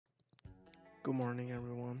Good morning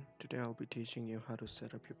everyone. Today I'll be teaching you how to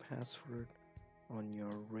set up your password on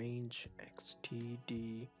your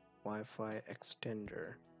RangeXTD Wi-Fi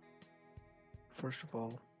extender. First of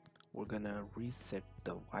all, we're gonna reset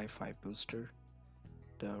the Wi-Fi booster.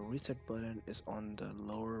 The reset button is on the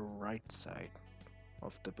lower right side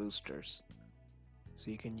of the boosters.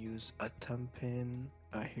 So you can use a thumb pin,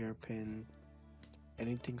 a hairpin,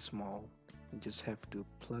 anything small. You just have to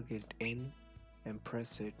plug it in and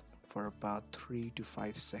press it for about 3 to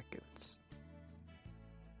 5 seconds.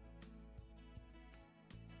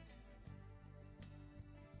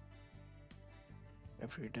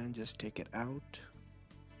 After you're done, just take it out,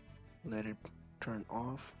 let it turn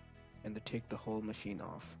off, and then take the whole machine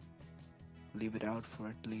off. Leave it out for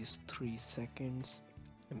at least 3 seconds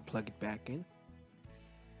and plug it back in.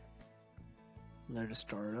 Let it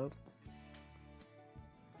start up.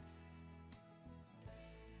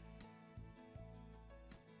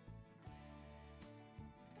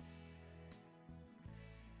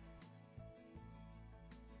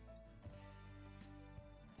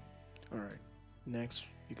 Alright, next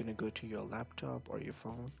you're gonna go to your laptop or your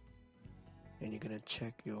phone and you're gonna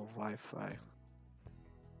check your Wi-Fi.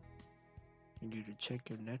 You need to check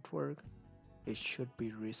your network. It should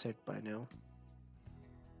be reset by now.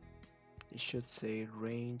 It should say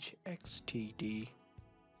RangeXTD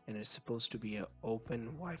and it's supposed to be an open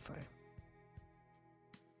Wi-Fi.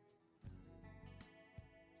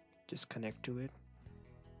 Just connect to it.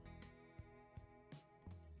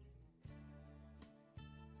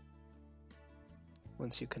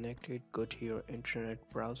 Once you connect it, go to your internet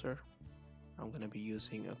browser. I'm going to be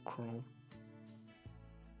using a Chrome.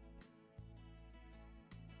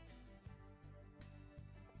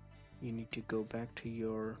 You need to go back to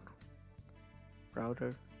your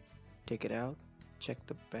router, take it out, check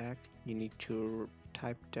the back. You need to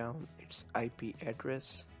type down its IP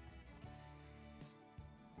address.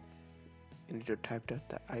 You need to type down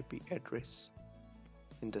the IP address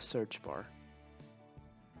in the search bar.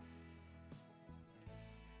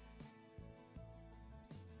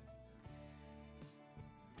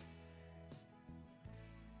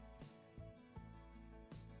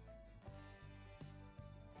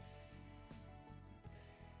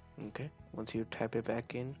 Okay, once you type it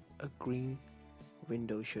back in, a green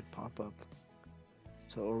window should pop up.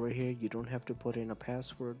 So over here you don't have to put in a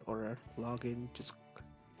password or a login,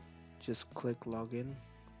 just click login.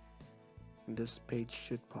 This page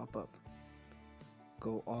should pop up.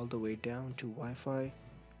 Go all the way down to Wi-Fi,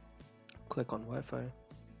 click on Wi-Fi.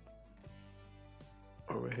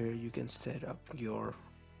 Over here you can set up your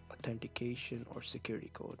authentication or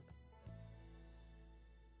security code.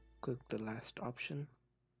 Click the last option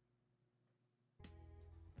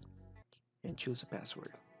and choose a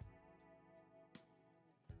password.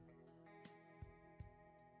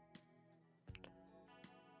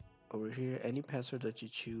 Over here, any password that you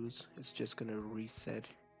choose is just gonna reset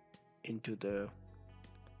into the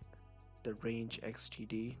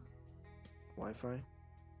RangeXTD Wi-Fi.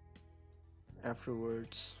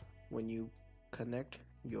 Afterwards, when you connect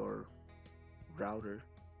your router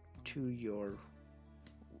to your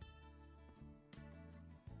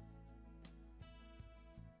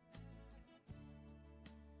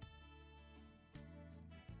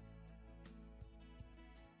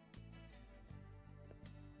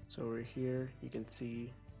So over here you can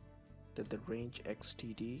see that the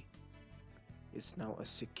RangeXTD is now a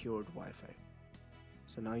secured Wi-Fi.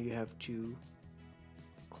 So now you have to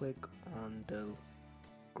click on the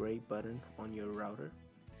gray button on your router,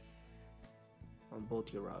 on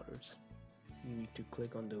both your routers. You need to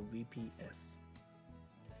click on the VPS.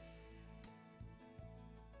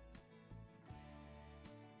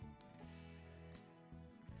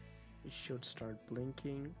 It should start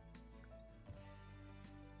blinking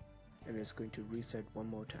and it's going to reset one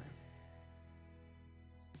more time.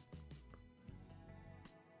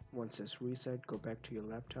 Once it's reset, go back to your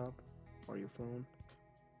laptop or your phone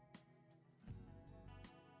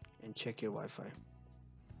and check your Wi-Fi.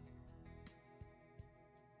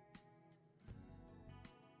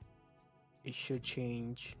 It should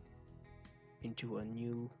change into a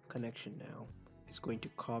new connection now. It's going to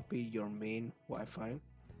copy your main Wi-Fi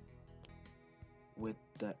with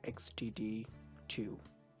the XTD2.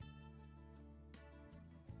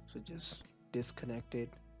 So just disconnect it,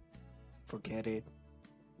 forget it,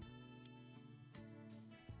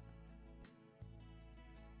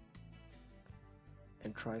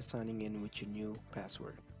 and try signing in with your new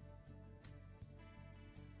password.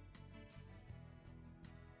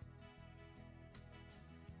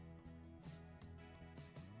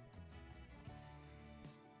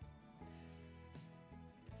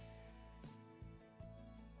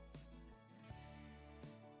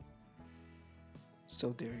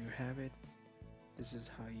 So there you have it. This is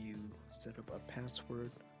how you set up a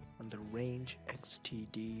password on the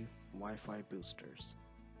RangeXTD Wi-Fi boosters.